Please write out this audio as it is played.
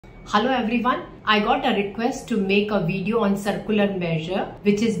Hello everyone, I got a request to make a video on circular measure,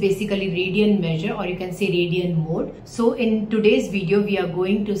 which is basically radian measure, or you can say radian mode. So in today's video we are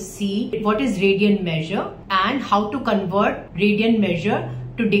going to see what is radian measure and how to convert radian measure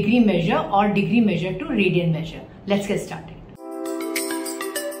to degree measure or degree measure to radian measure. Let's get started.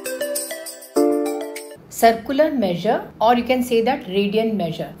 Circular measure, or you can say that radian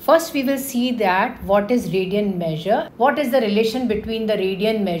measure. First we will see that what is radian measure, what is the relation between the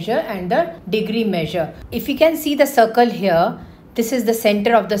radian measure and the degree measure. If you can see the circle here, this is the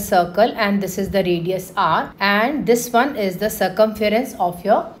center of the circle and this is the radius r, and this one is the circumference of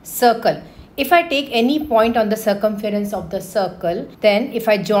your circle. If I take any point on the circumference of the circle, then if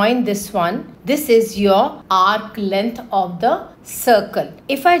I join this one, this is your arc length of the circle.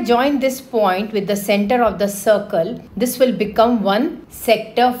 If I join this point with the center of the circle, this will become one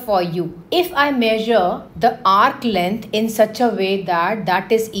sector for you. If I measure the arc length in such a way that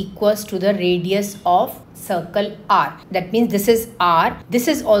that is equals to the radius of circle r, that means this is r, this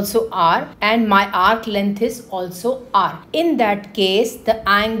is also r, and my arc length is also r. In that case, the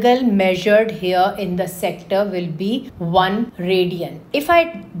angle measured here in the sector will be 1 radian. If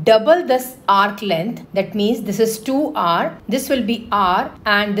I double this arc length, that means this is 2r, this will be r,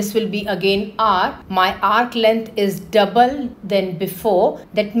 and this will be again r. My arc length is double than before,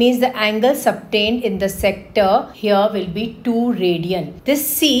 that means the angle obtained in the sector here will be 2 radian. This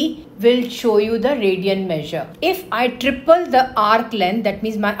c will show you the radian measure. If I triple the arc length, that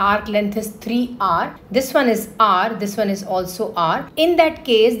means my arc length is 3r, this one is r, this one is also r. In that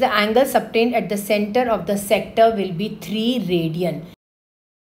case, the angles obtained at the center of the sector will be 3 radian.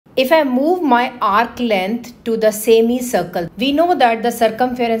 If I move my arc length to the semicircle, we know that the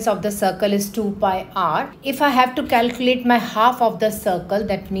circumference of the circle is 2 pi r. If I have to calculate my half of the circle,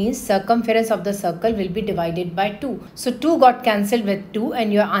 that means circumference of the circle will be divided by 2. So 2 got cancelled with 2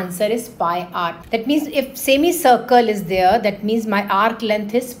 and your answer is pi r. That means if semicircle is there, that means my arc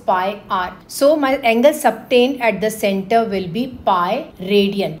length is pi r. So my angles obtained at the center will be pi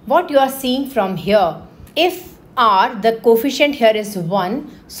radian. What you are seeing from here, if r, the coefficient here is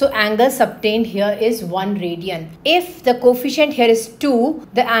 1, so angles obtained here is 1 radian. If the coefficient here is 2,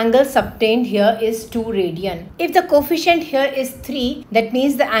 the angles obtained here is 2 radian. If the coefficient here is 3, that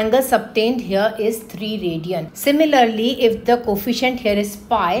means the angles obtained here is 3 radian. Similarly, if the coefficient here is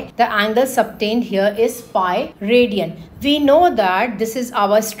pi, the angles obtained here is pi radian. We know that this is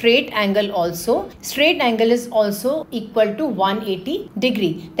our straight angle also. Straight angle is also equal to 180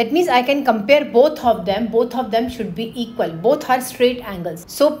 degree. That means I can compare both of them. Both of them should be equal. Both are straight angles.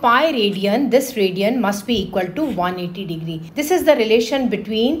 So pi radian, this radian must be equal to 180 degree. This is the relation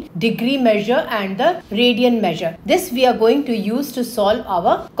between degree measure and the radian measure. This we are going to use to solve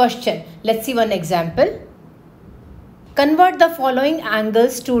our question. Let's see one example. Convert the following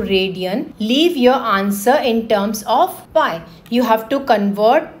angles to radian. Leave your answer in terms of pi. You have to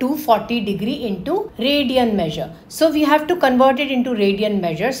convert 240 degree into radian measure. So we have to convert it into radian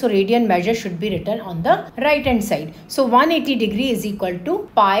measure. So radian measure should be written on the right hand side. So 180 degree is equal to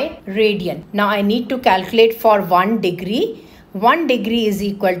pi radian. Now I need to calculate for 1 degree. 1 degree is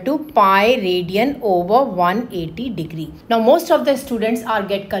equal to pi radian over 180 degree. Now most of the students are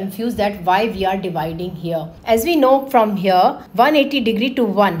get confused that why we are dividing here. As we know from here, 180 degree to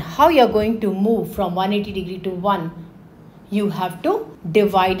 1, how you are going to move from 180 degree to 1? You have to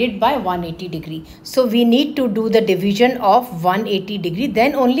divide it by 180 degree. So we need to do the division of 180 degree,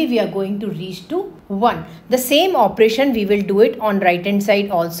 then only we are going to reach to 1. The same operation we will do it on right hand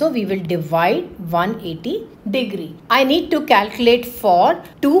side also. We will divide 180 degree. I need to calculate for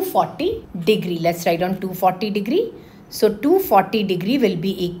 240 degree. Let's write on 240 degree. So 240 degree will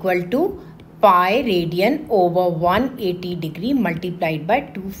be equal to pi radian over 180 degree multiplied by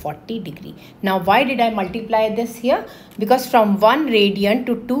 240 degree. Now why did I multiply this here? Because from 1 radian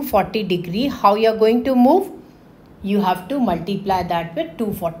to 240 degree, how you are going to move? You have to multiply that with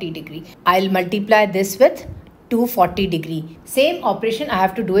 240 degree. I'll multiply this with 240 degree. Same operation I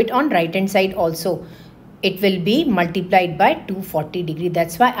have to do it on right hand side also. It will be multiplied by 240 degree.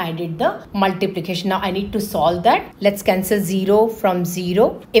 That's why I did the multiplication. Now I need to solve that. Let's cancel 0 from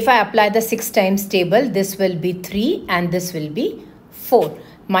 0. If I apply the 6 times table, this will be 3 and this will be 4.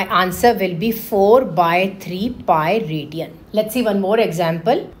 My answer will be 4 by 3 pi radian. Let's see one more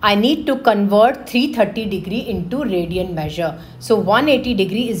example. I need to convert 330 degree into radian measure. So 180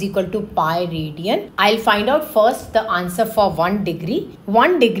 degree is equal to pi radian. I'll find out first the answer for 1 degree.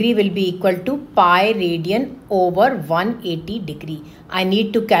 1 degree will be equal to pi radian over 180 degree. I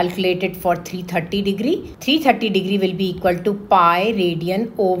need to calculate it for 330 degree. 330 degree will be equal to pi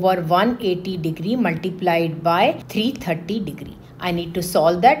radian over 180 degree multiplied by 330 degree. I need to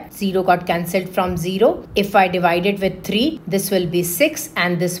solve that. 0 got cancelled from 0. If I divide it with 3, this will be 6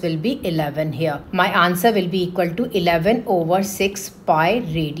 and this will be 11 here. My answer will be equal to 11 over 6 pi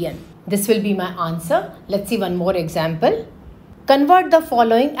radian. This will be my answer. Let's see one more example. Convert the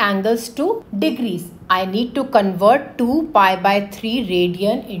following angles to degrees. I need to convert 2 pi by 3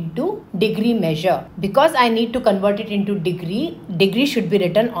 radian into degree measure. Because I need to convert it into degree should be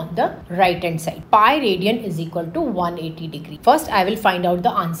written on the right hand side. Pi radian is equal to 180 degree. First, I will find out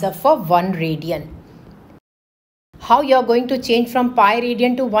the answer for 1 radian. How you are going to change from pi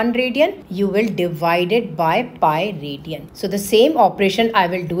radian to 1 radian? You will divide it by pi radian. So the same operation I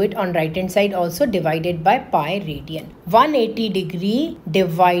will do it on right hand side also, divided by pi radian. 180 degree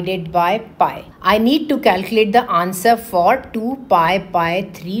divided by pi. I need to calculate the answer for 2 pi by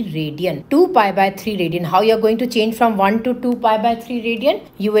 3 radian. 2 pi by 3 radian. How you are going to change from 1 to 2 pi by 3 radian?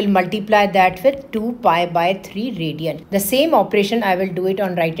 You will multiply that with 2 pi by 3 radian. The same operation I will do it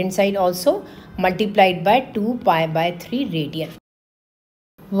on right hand side also, multiplied by 2 pi by 3 radian.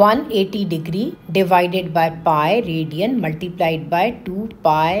 180 degree divided by pi radian multiplied by 2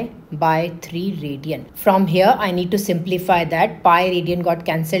 pi by 3 radian. From here I need to simplify that. Pi radian got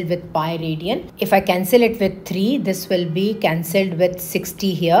cancelled with pi radian. If I cancel it with 3, this will be cancelled with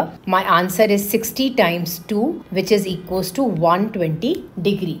 60 here. My answer is 60 times 2, which is equals to 120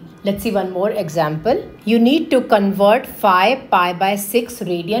 degree. Let's see one more example. You need to convert 5 pi by 6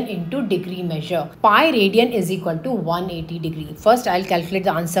 radian into degree measure. Pi radian is equal to 180 degree. First I'll calculate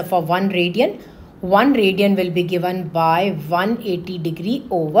the answer for 1 radian. 1 radian will be given by 180 degree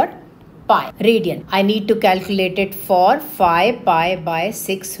over pi radian. I need to calculate it for 5 pi by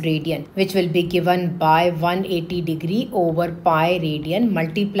 6 radian, which will be given by 180 degree over pi radian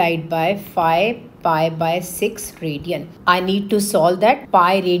multiplied by 5 pi by 6 radian. I need to solve that.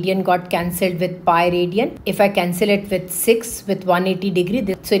 Pi radian got cancelled with pi radian. If I cancel it with 6 with 180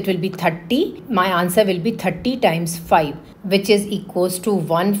 degree, so it will be 30. My answer will be 30 times 5, which is equals to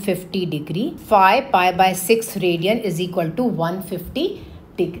 150 degree. 5 pi by 6 radian is equal to 150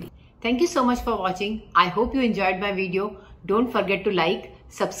 degree. Thank you so much for watching. I hope you enjoyed my video. Don't forget to like,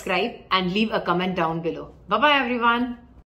 subscribe and leave a comment down below. Bye bye everyone.